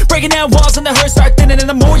beginning. Breaking down walls and the hurt start thinning. And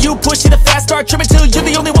the more you push it, the fast start trimming. Till you're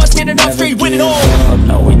the only one standing up straight, winning all.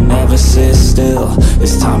 No, we never sit still.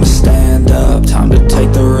 It's time to stand up, time to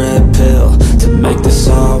take the red pill. To make this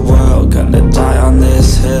our world, gonna die on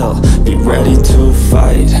this hill. Be ready to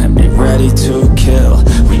fight and be ready to kill.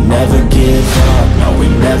 We never give up, no, we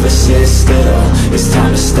never sit still. It's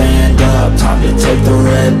time to stand up, time to take the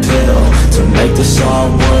red pill. To make this our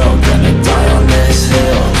world, gonna die on this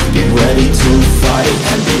hill. Be ready to fight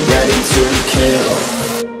and be ready to kill.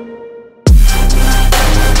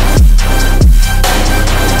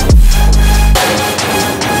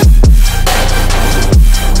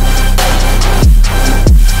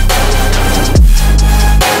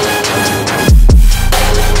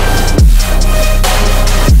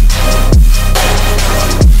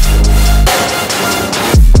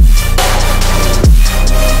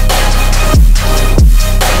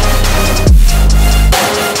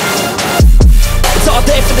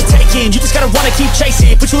 You just gotta wanna keep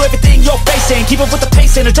chasing. Put you everything you're facing. Keep up with the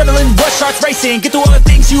pace and adrenaline rush starts racing. Get through all the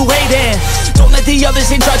things you hate and don't let the others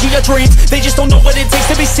in charge of your dreams. They just don't know what it takes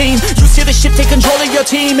to be seen. You see the ship take control of your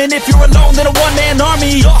team, and if you're alone, then a one-man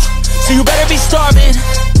army. So you better be starving,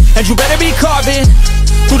 and you better be carving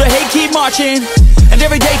through the hate, keep marching, and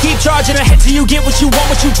every day keep charging ahead till you get what you want,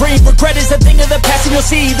 what you dream. Regret is a thing of the past, and you'll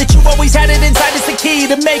see that you've always had it inside. It's the key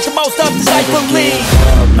to make the most of this life. Believe.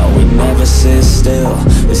 No, we never sit still.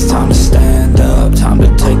 It's time to stand up, time to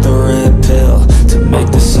take the red pill. To make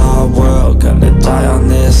this our world, gonna die on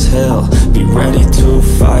this hill. Be ready to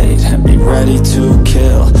fight and be ready to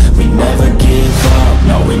kill. We never give up,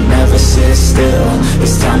 no, we never sit still.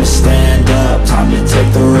 It's time to stand up, time to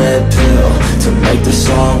take the red pill. To make this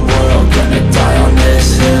our world, gonna die on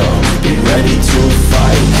this hill. Be ready to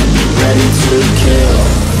fight and be ready to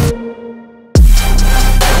kill.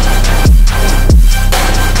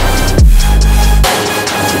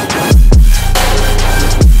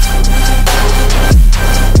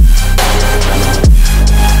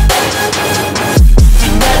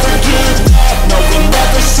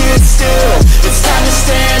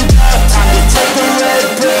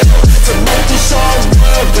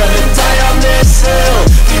 Gonna die on this hill.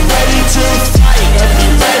 Be ready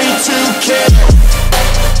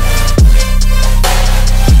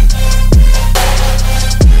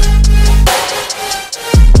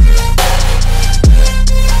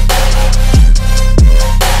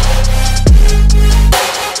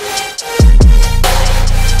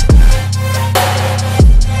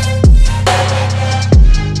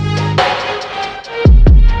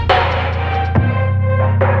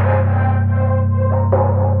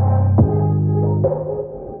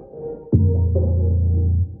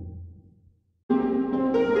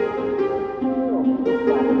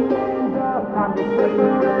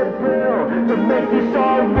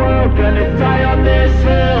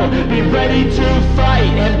ready to fight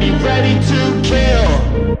and be ready to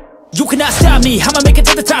kill. You cannot stop me, I'ma make it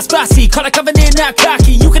to the top spicy. Call it covenant, not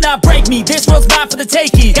cocky. You cannot break me, this world's mine for the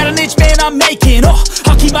taking. Got an inch, man, I'm making.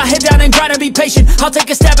 I'll keep my head down and grind and be patient. I'll take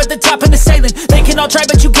a stab at the top and the sailing. They can all try,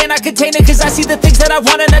 but you cannot contain it. Cause I see the things that I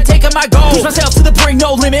want and I take on my goal. Push myself to the brink,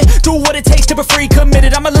 no limit. Do what it takes to be free,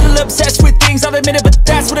 committed. I'm a little obsessed with things, I'll admit it. But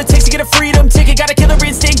that's what it takes to get a freedom ticket. Got a killer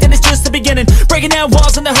instinct and it's just the beginning. Breaking down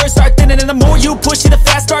walls and the hurt start thinning. And the more you push it, the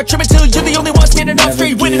fast start trimming. Till you're the only one standing up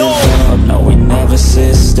straight, winning all. No, we never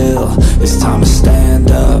sit still. It's time to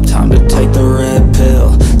stand up, time to take the red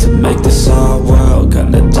pill. To make this our world,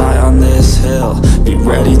 gonna die on this hill. Be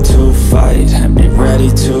ready to fight and be ready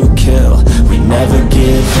to kill. We never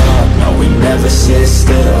give up, no, we never sit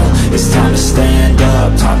still. It's time to stand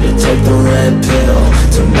up, time to take the red pill.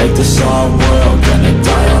 To make this our world, gonna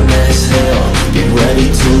die on this hill. Be ready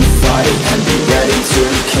to fight and be ready to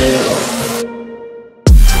kill.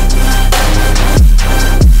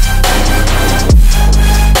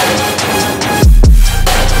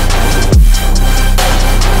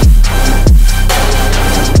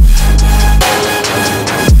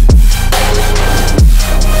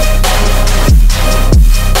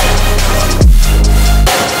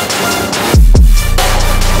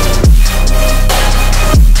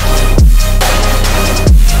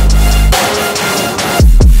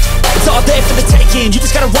 You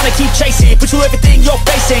just gotta wanna keep chasing. Put you everything you're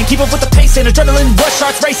facing. Keep up with the pace and adrenaline rush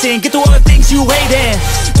starts racing. Get through all the things you hate and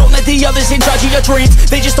don't let the others in charge of your dreams.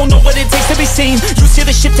 They just don't know what it takes to be seen. You see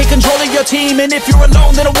the ship take control of your team. And if you're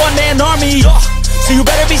alone, then a one-man army. So you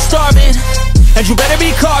better be starving and you better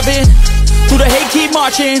be carving. Through the hate, keep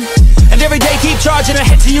marching. And every day keep charging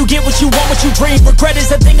ahead till you get what you want, what you dream. Regret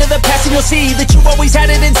is a thing of the past and you'll see that you've always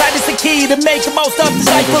had it inside. It's the key to make the most of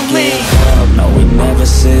this life believe. No, we never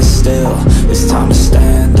sit still. It's time to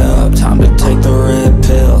stand up, time to take the red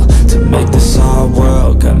pill. To make this our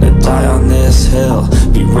world, gonna die on this hill.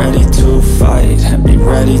 Be ready to fight and be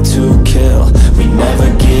ready to kill. We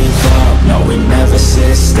never give up, no, we never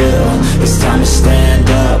sit still. It's time to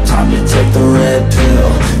stand up, time to take the red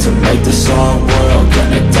pill. To make this our world,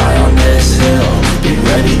 gonna die on this hill. Be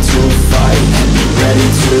ready to fight and be ready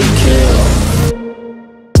to kill.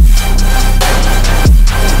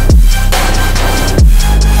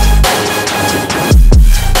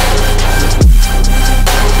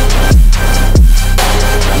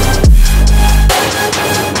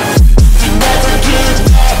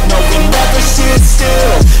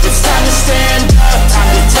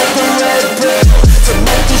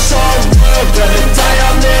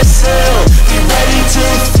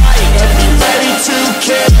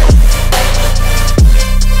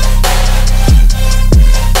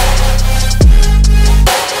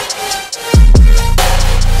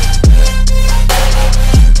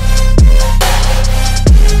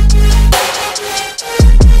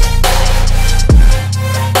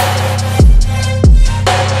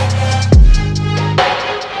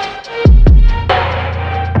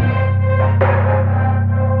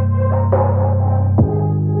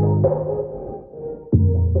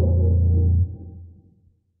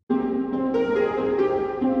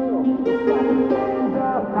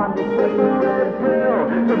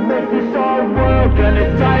 To make this our world,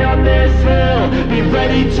 gonna die on this hill. Be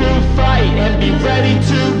ready to fight and be ready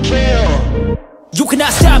to kill. You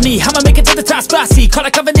cannot stop me, I'ma make it to the top spicy. Call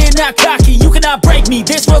it covenant, not cocky. You cannot break me,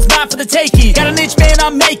 this world's mine for the taking. Got an inch, man,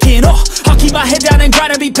 I'm making. I'll keep my head down and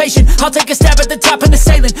grind and be patient. I'll take a stab at the top and the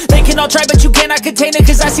sailing. They can all try, but you cannot contain it.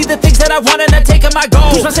 Cause I see the things that I want and I take on my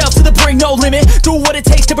goal. Push myself to the brink, no limit. Do what it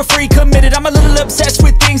takes to be free, committed. I'm a little obsessed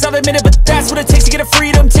with things, I'll admit it. But that's what it takes to get a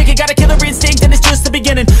freedom ticket. Got a killer instinct and it's just the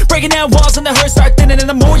beginning. Breaking down walls and the hurt start thinning. And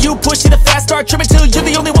the more you push it, the fast start trimming. Till you're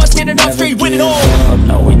the only one standing up straight, winning all.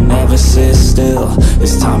 No, we never sit still.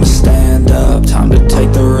 It's time to stand up, time to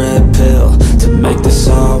take the red pill. To make this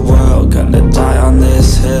our world, gonna die on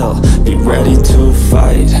this hill. Be ready to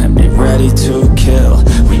fight and be ready to kill.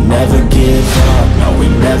 We never give up, no, we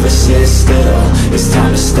never sit still. It's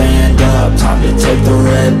time to stand up, time to take the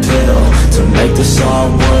red pill. To make this our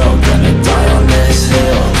world, gonna die on this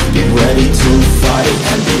hill. Be ready to fight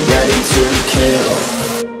and be ready to kill.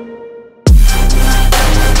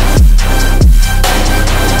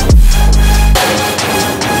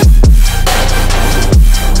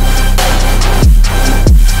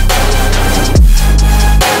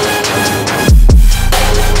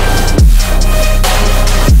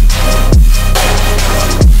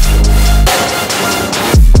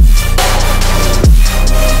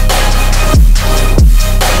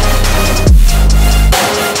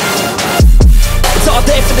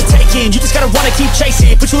 You just gotta wanna keep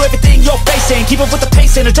chasing. Put you everything you're facing. keep up with the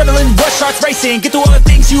pace and adrenaline rush starts racing. Get through all the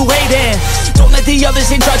things you hate and don't let the others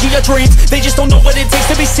in charge of your dreams. They just don't know what it takes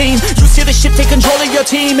to be seen. You see the ship take control of your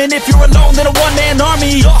team, and if you're alone, then a one-man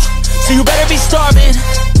army. So you better be starving,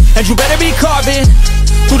 and you better be carving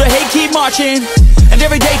through the hate, keep marching, and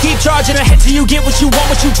every day keep charging ahead till you get what you want,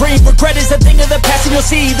 what you dream. Regret is a thing of the past, and you'll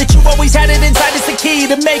see that you've always had it inside. It's the key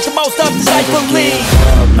to make the most of this life. Believe.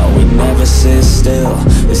 No, we never sit still.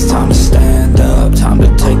 It's time to stand up, time to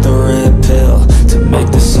take the red pill. To make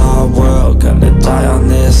this our world, gonna die on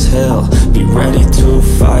this hill. Be ready to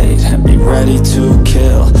fight and be ready to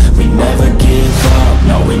kill. We never give up,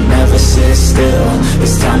 no, we never sit still.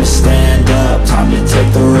 It's time to stand up, time to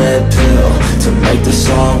take the red pill. To make this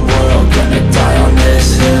our world, gonna die on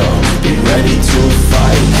this hill. Be ready to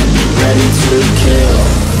fight and be ready to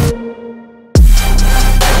kill.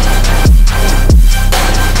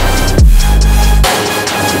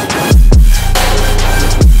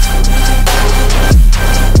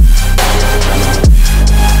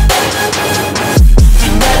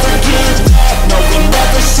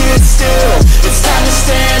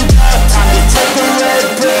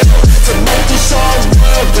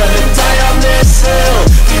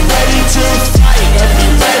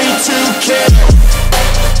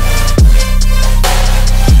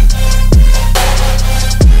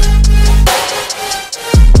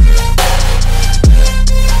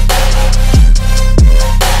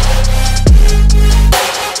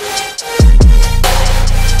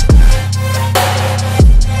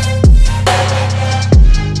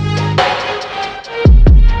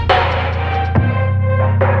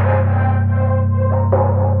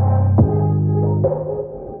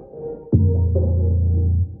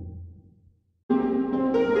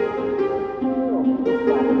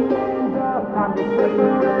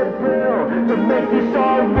 To make this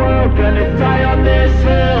our world, gonna die on this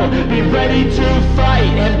hill. Be ready to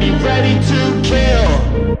fight and be ready to kill.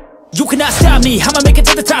 You cannot stop me, I'ma make it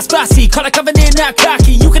to the top, spicy. Call it covenant, not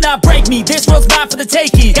cocky. You cannot break me, this world's mine for the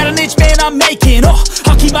taking. Got an itch, man, I'm making.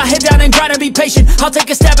 I'll keep my head down and grind and be patient. I'll take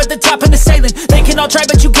a stab at the top and the sailing. They can all try,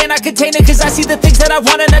 but you cannot contain it. Cause I see the things that I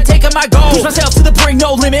want and I take on my goal. Push myself to the brink,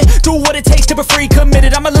 no limit. Do what it takes to be free,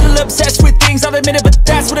 committed. I'm a little obsessed with things, I'll admit it. But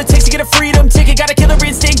that's what it takes to get a freedom ticket. Got a killer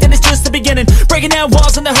instinct and it's just the beginning. Breaking down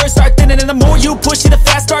walls and the hurt start thinning. And the more you push it, the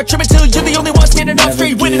fast start trimming. Till you're the only one standing up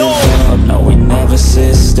straight, winning all. No, we never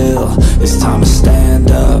sit still. It's time to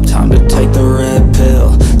stand up, time to take the red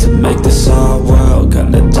pill. To make this our world,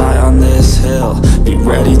 gonna die on this hill. Be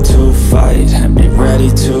ready to fight and be ready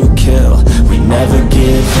to kill. We never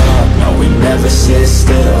give up, no, we never sit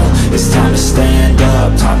still. It's time to stand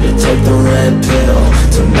up, time to take the red pill.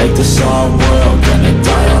 To make this our world, gonna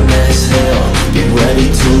die on this hill. Be ready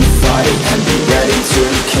to fight and be ready to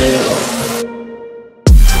kill.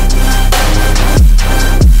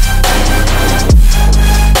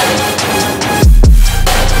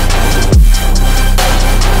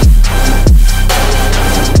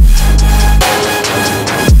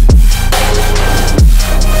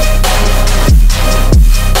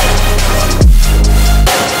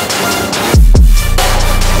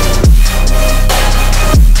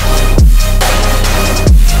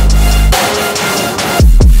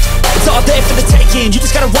 You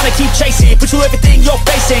just gotta wanna keep chasing, put you everything you're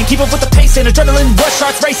facing. Keep up with the pace and adrenaline rush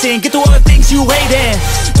starts racing. Get through all the things you hate and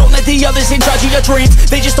don't let the others in charge of your dreams.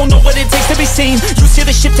 They just don't know what it takes to be seen. You see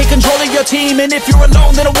the ship take control of your team, and if you're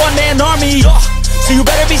alone, then a one-man army. So you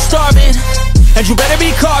better be starving, and you better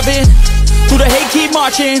be carving through the hate, keep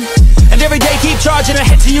marching, and every day keep charging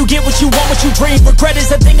ahead till you get what you want, what you dream. Regret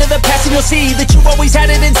is a thing of the past, and you'll see that you've always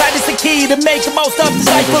had it inside. It's the key to make the most of this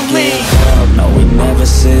life. Believe. No, we never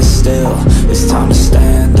sit still. It's time to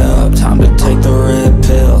stand up, time to take the red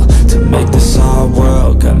pill. To make this our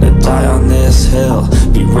world, gonna die on this hill.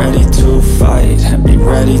 Be ready to fight and be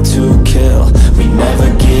ready to kill. We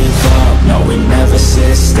never give up, no, we never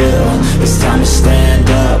sit still. It's time to stand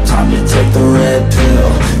up, time to take the red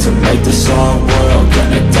pill. To make this our world,